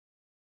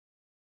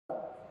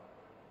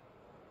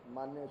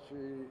माननीय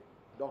श्री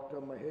डॉक्टर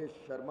महेश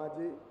शर्मा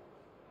जी,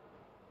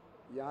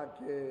 यहाँ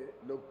के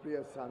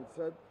लोकप्रिय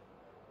सांसद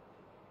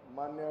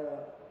माननीय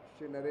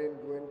श्री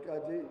नरेंद्र गोयनका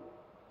जी,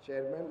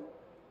 चेयरमैन,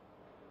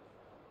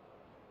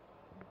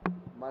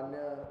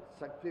 माननीय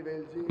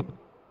शक्तिवेल जी,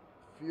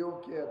 फियो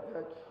के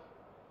अध्यक्ष,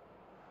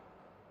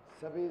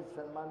 सभी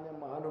सम्मान्य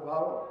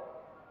महानुभाव,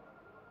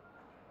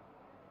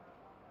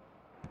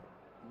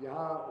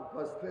 यहाँ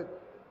उपस्थित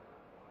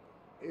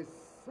इस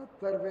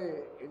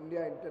 70वें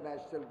इंडिया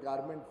इंटरनेशनल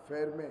गारमेंट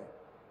फेयर में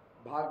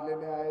भाग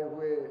लेने आए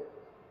हुए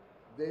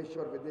देश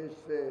और विदेश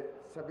से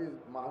सभी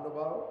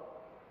महानुभाव,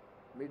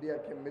 मीडिया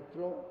के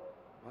मित्रों,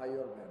 भाई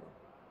और बहनों,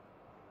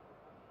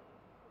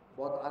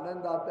 बहुत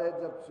आनंद आता है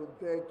जब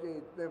सुनते हैं कि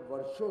इतने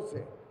वर्षों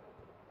से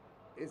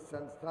इस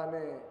संस्था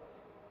ने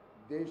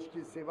देश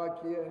की सेवा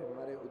की है,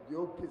 हमारे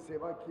उद्योग की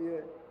सेवा की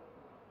है,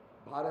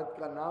 भारत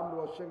का नाम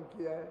रोशन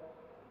किया है,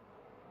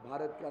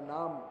 भारत का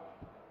नाम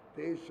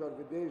देश और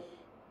विदेश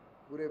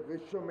पूरे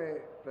विश्व में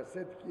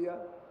प्रसिद्ध किया,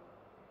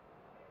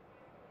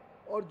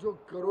 और जो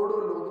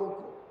करोड़ों लोगों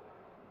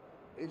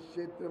को इस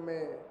क्षेत्र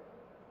में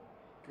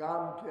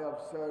काम के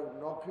अवसर,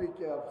 नौकरी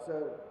के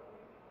अवसर,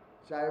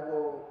 चाहे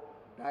वो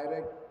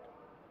डायरेक्ट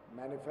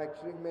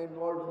मैन्युफैक्चरिंग में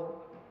इन्वॉल्व हो,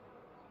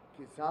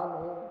 किसान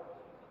हो,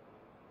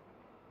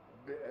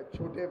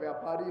 छोटे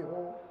व्यापारी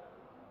हो,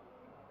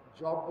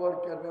 जॉब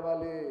वर्क करने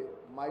वाले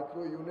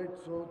माइक्रो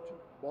यूनिट्स हो,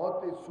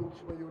 बहुत ही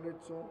सूक्ष्म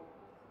यूनिट्स हो,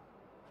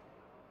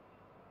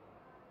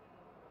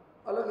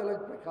 अलग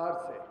अलग प्रकार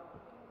से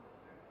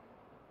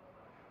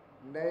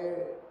नए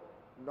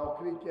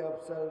नौकरी के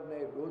अवसर,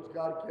 नए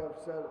रोजगार के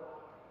अवसर,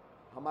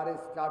 हमारे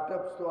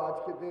स्टार्टअप्स तो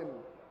आज के दिन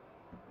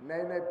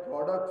नए नए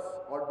प्रोडक्ट्स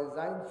और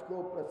डिज़ाइंस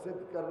को प्रसिद्ध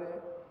कर रहे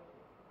हैं।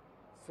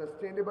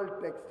 सस्टेनेबल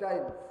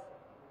टेक्सटाइल्स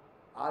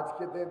आज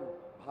के दिन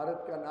भारत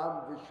का नाम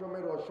विश्व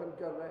में रोशन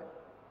कर रहे हैं।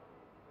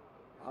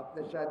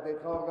 आपने शायद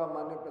देखा होगा,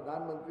 माननीय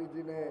प्रधानमंत्री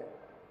जी ने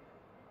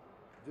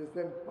जिस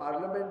दिन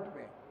पार्लियामेंट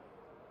में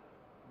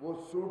वो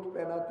सूट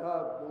पहना था,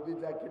 मोदी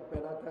जैकेट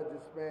पहना था,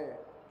 जिसमें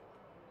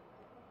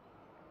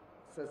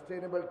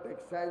सस्टेनेबल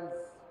टेक्सटाइल्स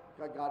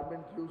का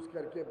गारमेंट यूज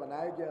करके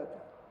बनाया गया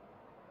था।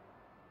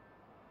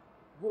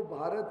 वो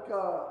भारत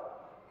का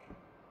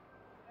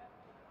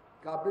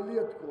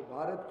काबिलियत को,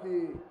 भारत की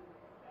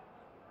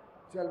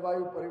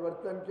जलवायु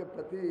परिवर्तन के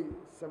प्रति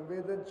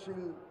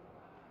संवेदनशील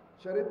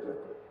चरित्र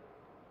को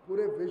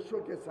पूरे विश्व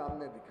के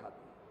सामने दिखा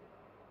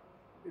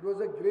दिया। It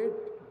was a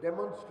great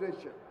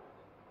demonstration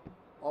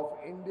of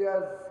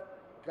India's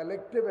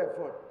collective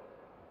effort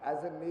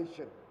as a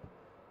nation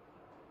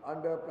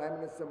under Prime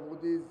Minister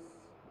Modi's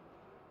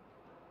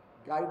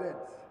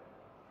guidance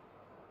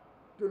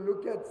to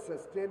look at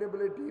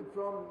sustainability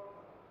from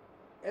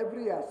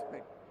every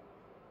aspect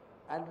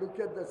and look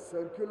at the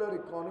circular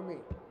economy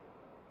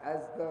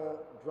as the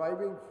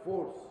driving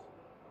force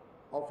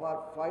of our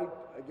fight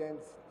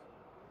against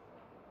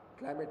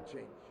climate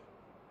change.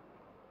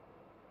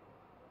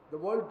 The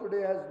world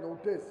today has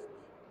noticed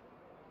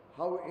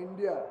how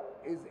India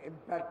is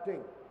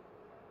impacting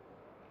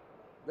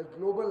the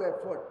global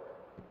effort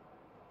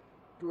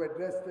to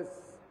address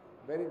this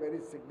very, very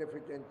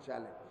significant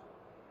challenge.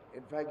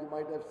 In fact, you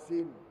might have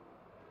seen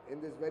in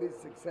this very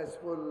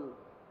successful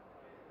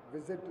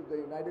visit to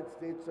the United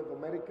States of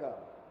America,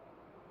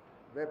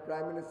 where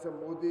Prime Minister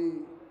Modi,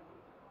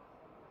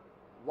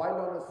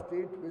 while on a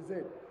state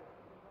visit,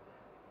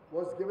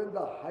 was given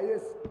the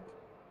highest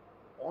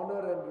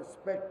honor and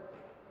respect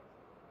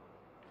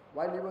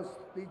while he was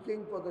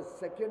speaking for the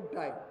second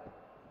time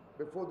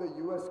before the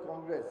US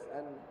Congress,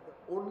 and the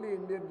only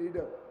Indian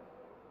leader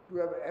to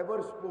have ever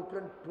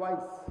spoken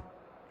twice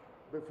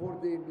before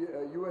the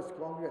US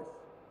Congress.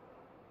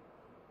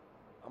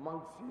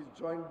 He's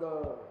joined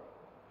the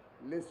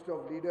list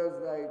of leaders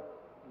like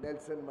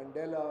Nelson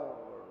Mandela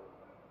or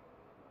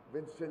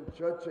Winston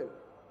Churchill.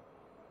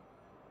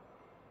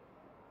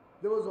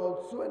 There was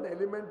also an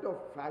element of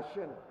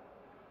fashion,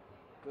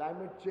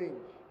 climate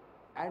change,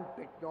 and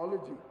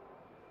technology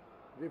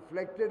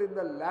reflected in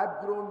the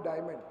lab-grown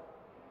diamond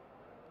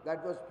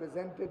that was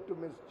presented to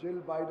Ms. Jill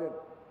Biden,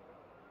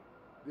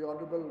 the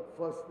Honorable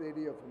First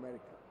Lady of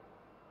America.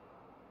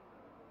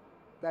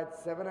 That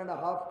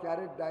 7.5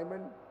 carat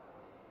diamond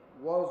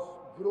was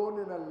grown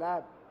in a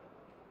lab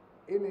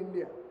in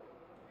India.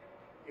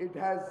 It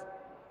has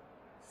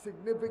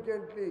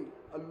significantly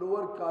a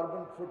lower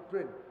carbon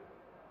footprint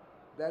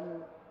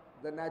than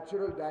the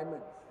natural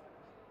diamonds.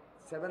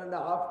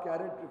 7.5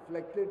 carat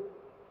reflected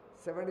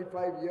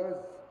 75 years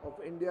of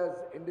India's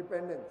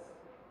independence.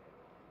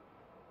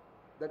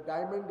 The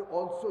diamond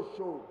also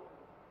showed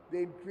the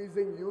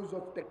increasing use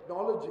of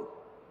technology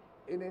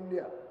in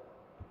India.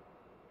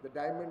 The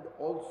diamond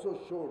also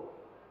showed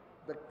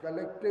the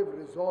collective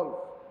resolve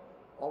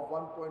of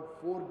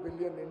 1.4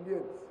 billion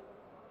Indians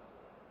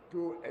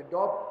to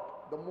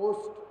adopt the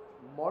most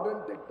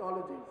modern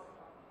technologies,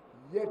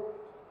 yet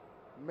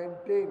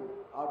maintain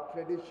our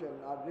tradition,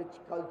 our rich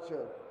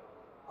culture,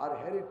 our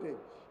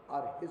heritage,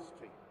 our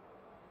history.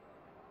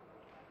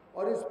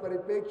 और इस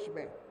परिप्रेक्ष्य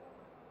में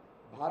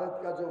भारत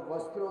का जो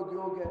वस्त्र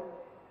उद्योग है,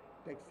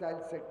 textile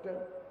sector,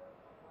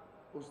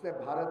 उसने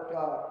भारत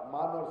का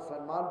मान और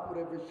सम्मान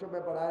पूरे विश्व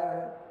में बढ़ाया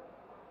है।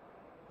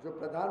 जो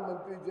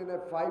प्रधानमंत्री जी ने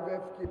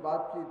 5F की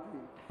बात की थी,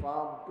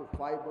 farm to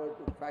fibre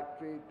to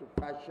factory to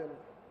fashion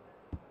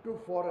to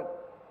foreign,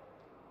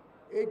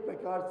 एक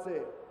प्रकार से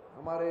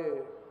हमारे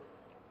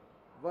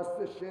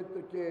वस्त्र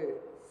क्षेत्र के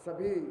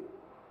सभी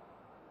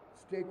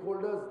स्टेक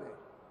होल्डर्स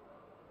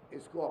ने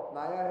इसको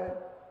अपनाया है।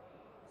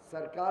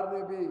 सरकार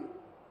ने भी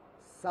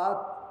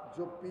 7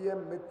 जो PM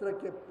मित्र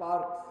के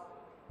पार्क्स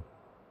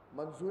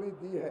मंजूरी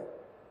दी है,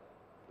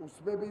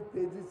 उसमें भी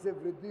तेजी से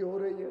वृद्धि हो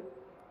रही है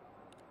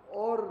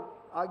और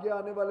आगे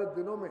आने वाले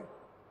दिनों में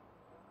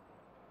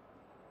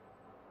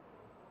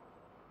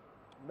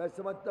मैं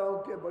समझता हूं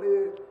कि बड़े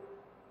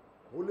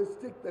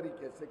होलिस्टिक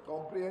तरीके से,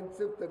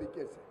 कॉम्प्रिहेंसिव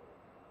तरीके से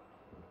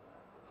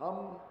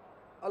हम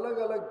अलग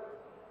अलग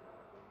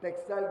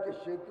टेक्सटाइल के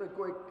क्षेत्र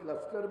को एक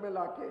क्लस्टर में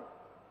लाके,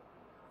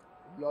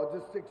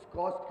 लॉजिस्टिक्स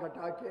कॉस्ट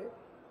घटा के,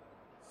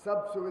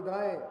 सब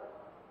सुविधाएं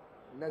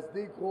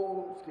नज़दीक हो,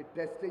 उसकी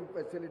testing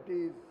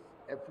facilities,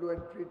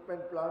 effluent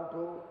treatment plant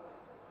हो,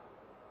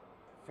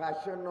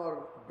 फैशन और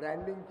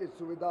ब्रांडिंग की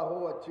सुविधा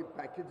हो, अच्छी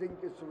पैकेजिंग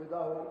की सुविधा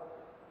हो,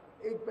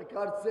 एक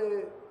प्रकार से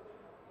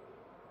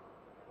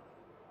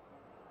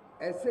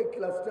ऐसे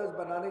क्लस्टर्स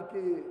बनाने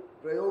की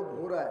प्रयोग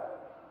हो रहा है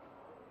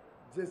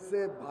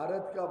जिससे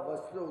भारत का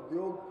वस्त्र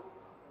उद्योग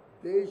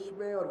देश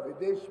में और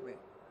विदेश में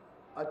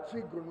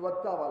अच्छी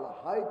गुणवत्ता वाला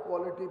हाई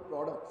क्वालिटी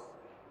प्रोडक्ट्स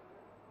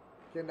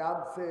के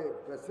नाम से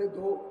प्रसिद्ध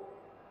हो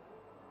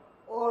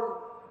और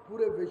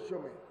पूरे विश्व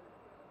में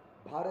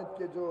भारत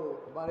के जो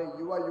हमारे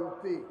युवा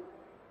युवती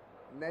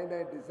नए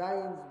नए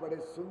डिज़ाइंस, बड़े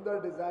सुंदर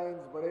डिज़ाइंस,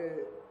 बड़े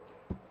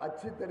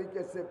अच्छी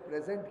तरीके से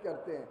प्रेजेंट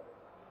करते हैं,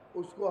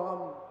 उसको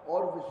हम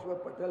और विश्व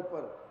पटल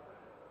पर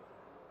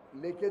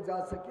लेके जा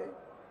सके,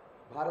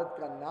 भारत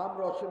का नाम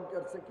रोशन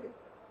कर सके,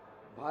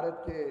 भारत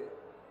के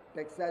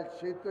टेक्सटाइल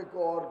क्षेत्र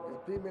को और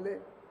गति मिले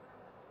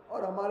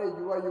और हमारे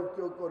युवा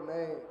युवतियों को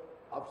नए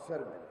अवसर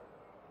मिले।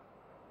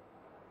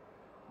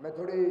 मैं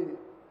थोड़ी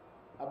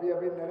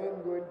अभी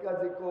नरेंद्र गोयनका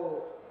जी को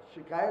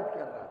शिकायत कर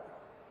रहा था।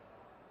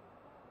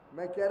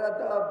 मैं कह रहा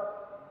था अब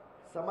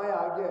समय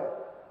आ गया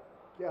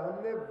कि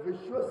हमने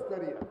विश्व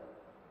स्तरीय,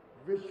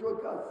 विश्व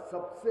का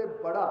सबसे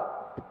बड़ा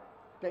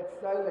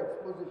टेक्सटाइल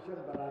एक्सपोजिशन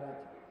बनाना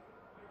चाहिए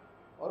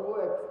और वो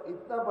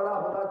इतना बड़ा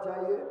होना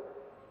चाहिए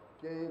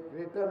कि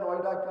ग्रेटर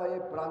नोएडा का ये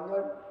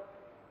प्रांगण,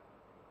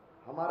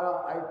 हमारा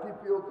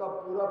ITPO का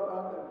पूरा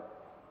प्रांगण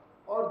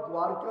और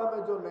द्वारका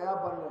में जो नया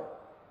बन रहा है,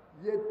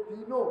 ये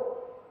तीनों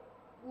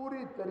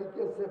पूरी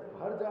तरीके से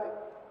भर जाए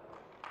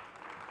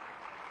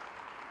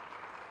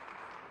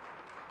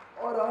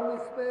और हम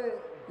इसमें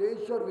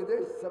देश और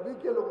विदेश सभी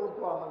के लोगों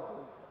को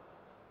आमंत्रित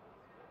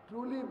करें।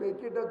 Truly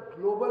make it a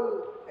global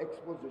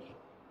exposition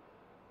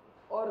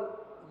और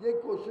ये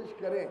कोशिश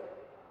करें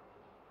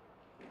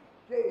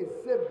कि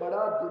इससे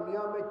बड़ा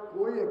दुनिया में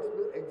कोई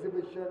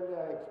एग्जीबिशन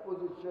या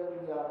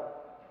एक्सपोजिशन या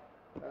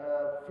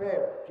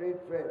फेयर, ट्रेड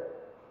फेयर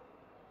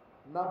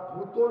ना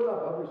भूतो ना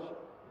भविष्य,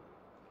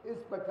 इस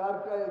प्रकार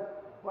का एक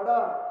बड़ा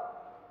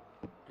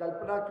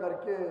कल्पना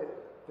करके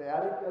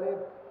तैयारी करें,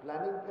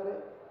 प्लानिंग करें।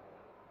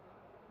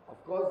 ऑफ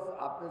कोर्स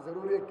आपने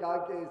ज़रूर ये कहा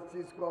कि इस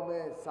चीज़ को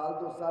हमें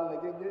 1-2 साल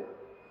लगेंगे,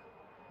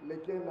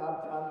 लेकिन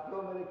आप जानते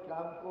हो मेरे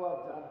काम को,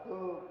 आप जानते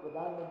हो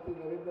प्रधानमंत्री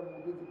नरेंद्र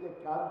मोदी जी के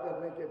काम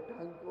करने के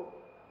ढंग को।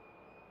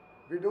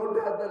 We don't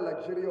have the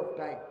luxury of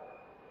time.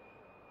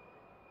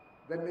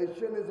 The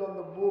nation is on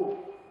the move.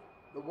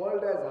 The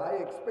world has high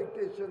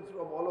expectations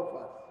from all of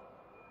us.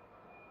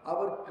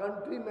 Our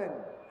countrymen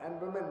and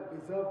women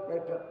deserve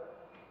better.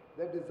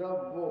 They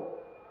deserve more.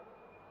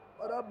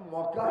 और अब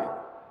मौका है,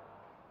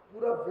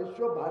 पूरा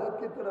विश्व भारत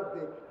की तरफ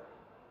देख रहा है।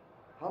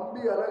 हम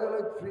भी अलग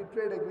अलग फ्री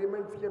ट्रेड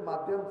एग्रीमेंट्स के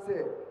माध्यम से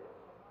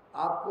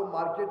आपको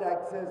मार्केट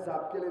एक्सेस,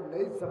 आपके लिए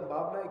नई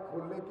संभावनाएं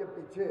खोलने के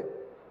पीछे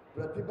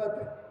प्रतिबद्ध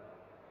है।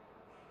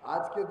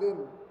 आज के दिन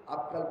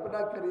आप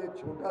कल्पना करिए,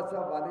 छोटा सा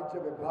वाणिज्य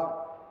विभाग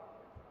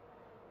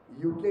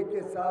यूके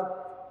के साथ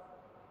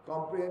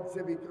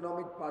कॉम्प्रिहेंसिव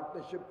इकोनॉमिक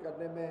पार्टनरशिप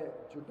करने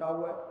में जुटा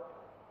हुआ है,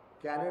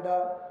 कनाडा,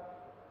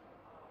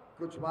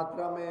 कुछ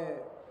मात्रा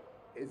में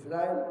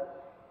इजराइल,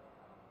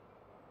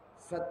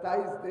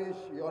 27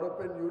 देश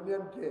यूरोपियन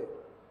यूनियन के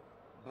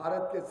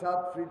भारत के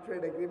साथ फ्री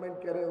ट्रेड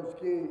एग्रीमेंट करें,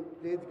 उसकी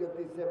तेज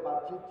गति से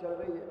बातचीत चल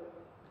रही है।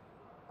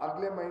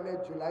 अगले महीने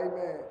जुलाई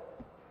में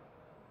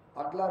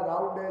अगला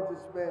राउंड है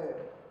जिसमें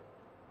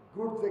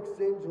गुड्स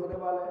एक्सचेंज होने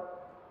वाला है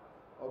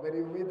और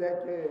मेरी उम्मीद है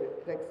कि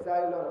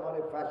टेक्सटाइल और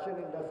हमारे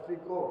फैशन इंडस्ट्री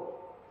को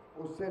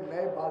उससे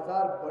नए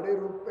बाजार बड़े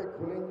रूप में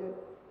खुलेंगे।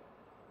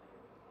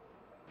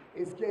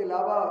 इसके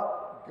अलावा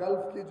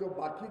गल्फ की जो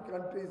बाकी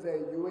कंट्रीज है,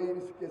 UAE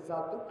के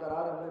साथ तो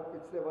करार हमने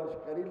पिछले वर्ष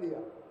कर ही लिया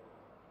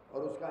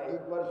और उसका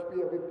 1 वर्ष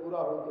भी अभी पूरा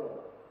हो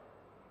गया।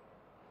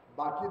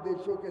 बाकी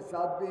देशों के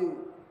साथ भी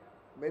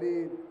मेरी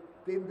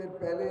 3 दिन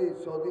पहले ही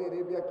सऊदी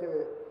अरेबिया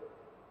के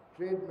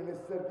ट्रेड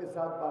मिनिस्टर के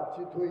साथ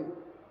बातचीत हुई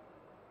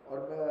और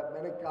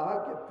मैंने कहा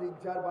कि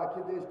 3-4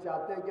 बाकी देश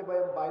चाहते हैं कि भाई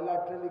हम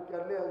बायलैटरली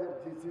कर लें अगर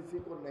GCC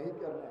को नहीं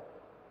करना है,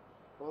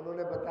 तो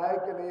उन्होंने बताया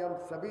कि नहीं, हम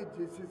सभी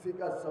GCC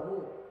का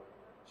समूह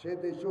 6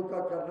 देशों का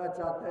करना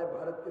चाहता है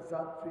भारत के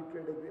साथ फ्री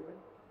ट्रेड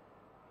एग्रीमेंट।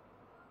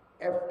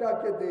 एफ्टा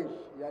के देश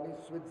यानी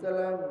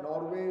स्विट्जरलैंड,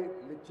 नॉर्वे,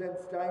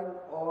 लिechtenstein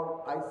और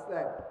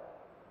आइसलैंड,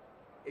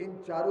 इन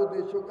चारों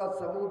देशों का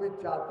समूह भी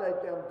चाहता है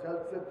कि हम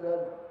जल्द से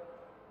जल्द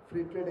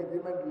फ्री ट्रेड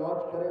एग्रीमेंट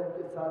लॉन्च करें,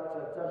 उनके साथ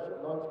चर्चा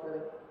लॉन्च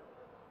करें।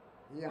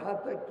 यहाँ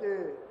तक कि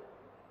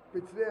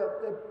पिछले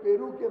हफ्ते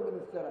पेरू के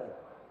मिनिस्टर आए,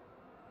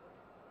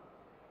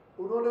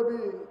 उन्होंने भी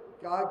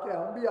कहा कि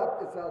हम भी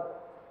आपके साथ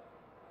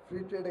फ्री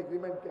ट्रेड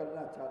एग्रीमेंट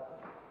करना चाहते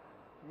हैं।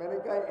 मैंने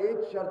कहा एक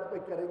शर्त पे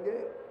करेंगे,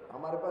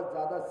 हमारे पास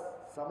ज़्यादा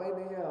समय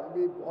नहीं है, हम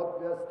भी बहुत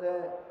व्यस्त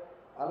हैं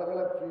अलग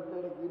अलग फ्री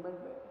ट्रेड एग्रीमेंट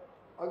में।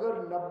 अगर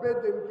 90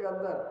 दिन के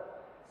अंदर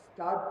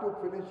स्टार्ट टू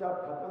फिनिश आप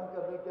खत्म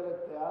करने के लिए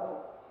तैयार हो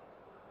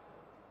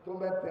तो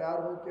मैं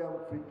तैयार हूं कि हम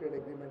फ्री ट्रेड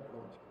एग्रीमेंट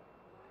लॉन्च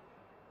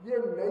करें। ये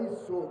नई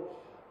सोच,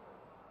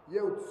 ये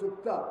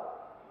उत्सुकता,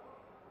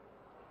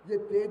 ये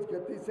तेज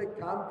गति से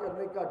काम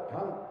करने का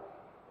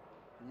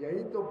ढंग,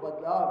 यही तो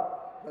बदलाव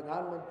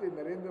प्रधानमंत्री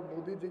नरेंद्र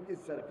मोदी जी की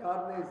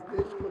सरकार ने इस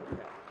देश को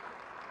दिया।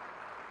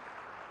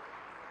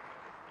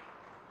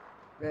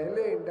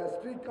 पहले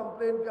इंडस्ट्री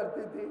कंप्लेन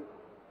करती थी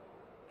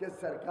कि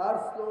सरकार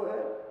स्लो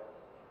है।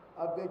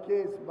 अब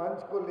देखिए इस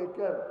मंच को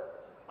लेकर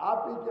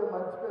आप ही के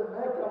मंच पे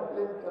मैं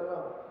कंप्लेन कर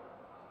रहा हूं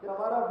कि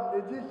हमारा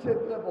निजी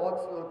क्षेत्र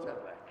बहुत स्लो चल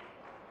रहा है।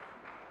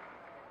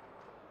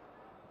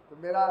 तो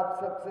मेरा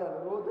आप सबसे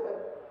अनुरोध है,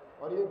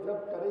 और ये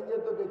जब करेंगे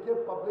तो देखिए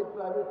पब्लिक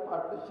प्राइवेट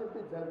पार्टनरशिप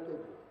भी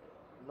झलकेगी।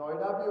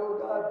 नोएडा भी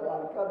होगा,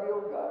 द्वारका भी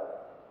होगा,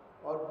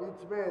 और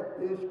बीच में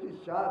देश की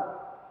शान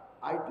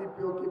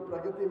ITPO की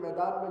प्रगति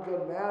मैदान में जो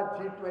नया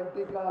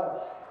G20 का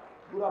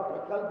पूरा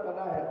प्रकल्प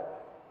बना है,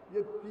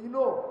 ये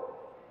तीनों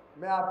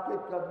मैं आपके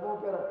कदमों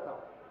पे रखता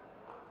हूं।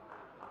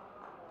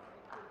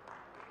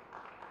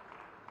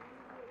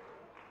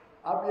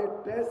 अब ये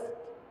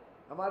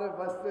टेस्ट हमारे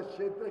वस्त्र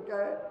क्षेत्र का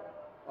है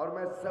और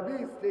मैं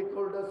सभी स्टेक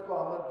होल्डर्स को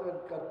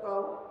आमंत्रित करता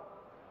हूं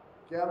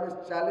कि हम इस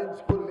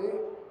चैलेंज को लें।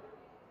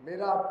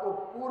 मेरा आपको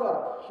पूरा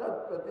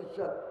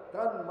 100%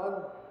 तन मन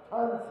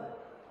धन से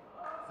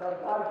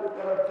सरकार की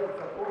तरफ से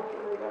सपोर्ट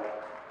मिलेगा,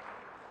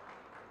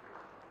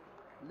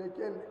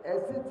 लेकिन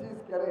ऐसी चीज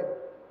करें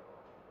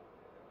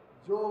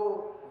जो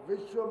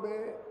विश्व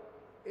में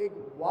एक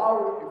वाव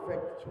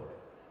इफेक्ट छोड़े।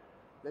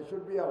 There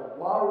should be a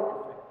wow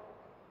effect.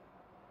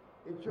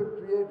 It should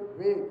create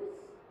waves,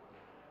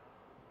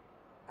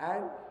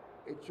 and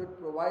it should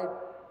provide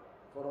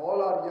for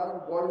all our young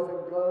boys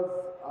and girls,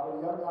 our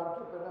young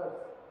entrepreneurs,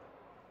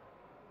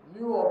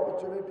 new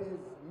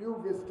opportunities, new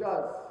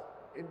vistas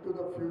into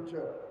the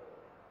future.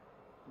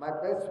 My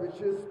best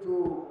wishes to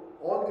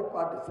all the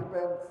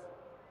participants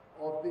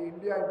of the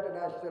India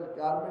International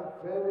Garment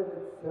Fair in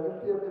its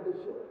 70th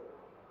edition.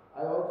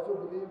 I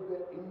also believe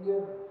the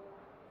Indian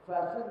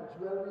Fashion,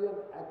 Jewelry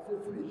and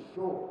Accessories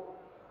Show,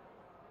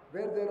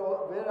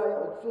 where I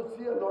also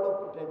see a lot of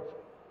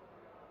potential,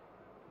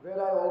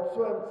 where I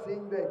also am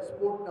seeing the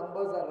export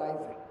numbers are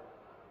rising.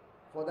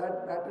 For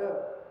that matter,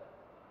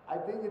 I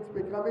think it's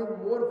becoming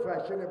more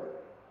fashionable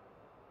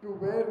to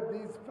wear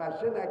these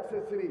fashion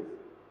accessories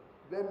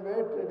than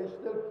wear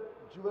traditional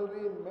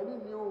jewelry in many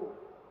new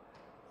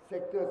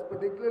sectors,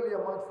 particularly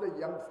amongst the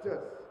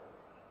youngsters.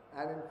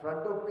 And in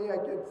front of me, I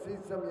can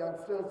see some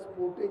youngsters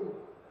sporting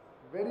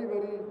very,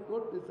 very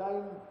good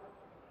design,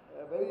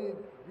 very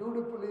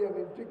beautifully and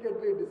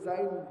intricately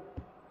designed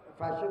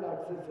fashion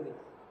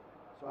accessories.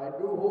 So I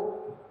do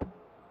hope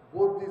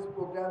both these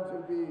programs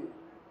will be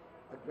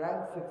a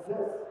grand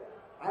success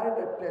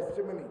and a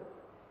testimony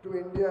to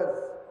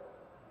India's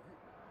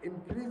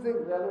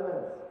increasing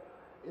relevance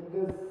in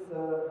this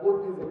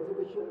both these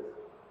exhibitions,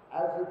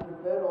 as we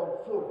prepare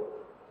also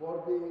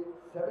for the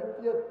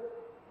 70th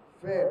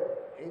fair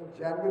in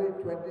January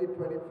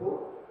 2024.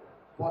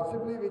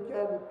 Possibly we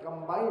can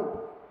combine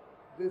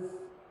these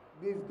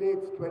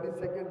dates,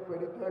 22nd,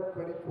 23rd,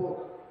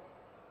 24th,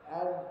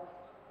 and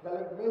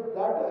make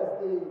that as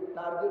the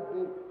target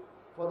date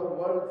for the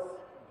world's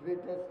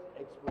greatest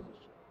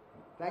exposition.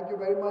 Thank you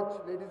very much,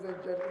 ladies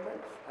and gentlemen,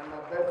 and my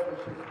best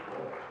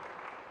wishes.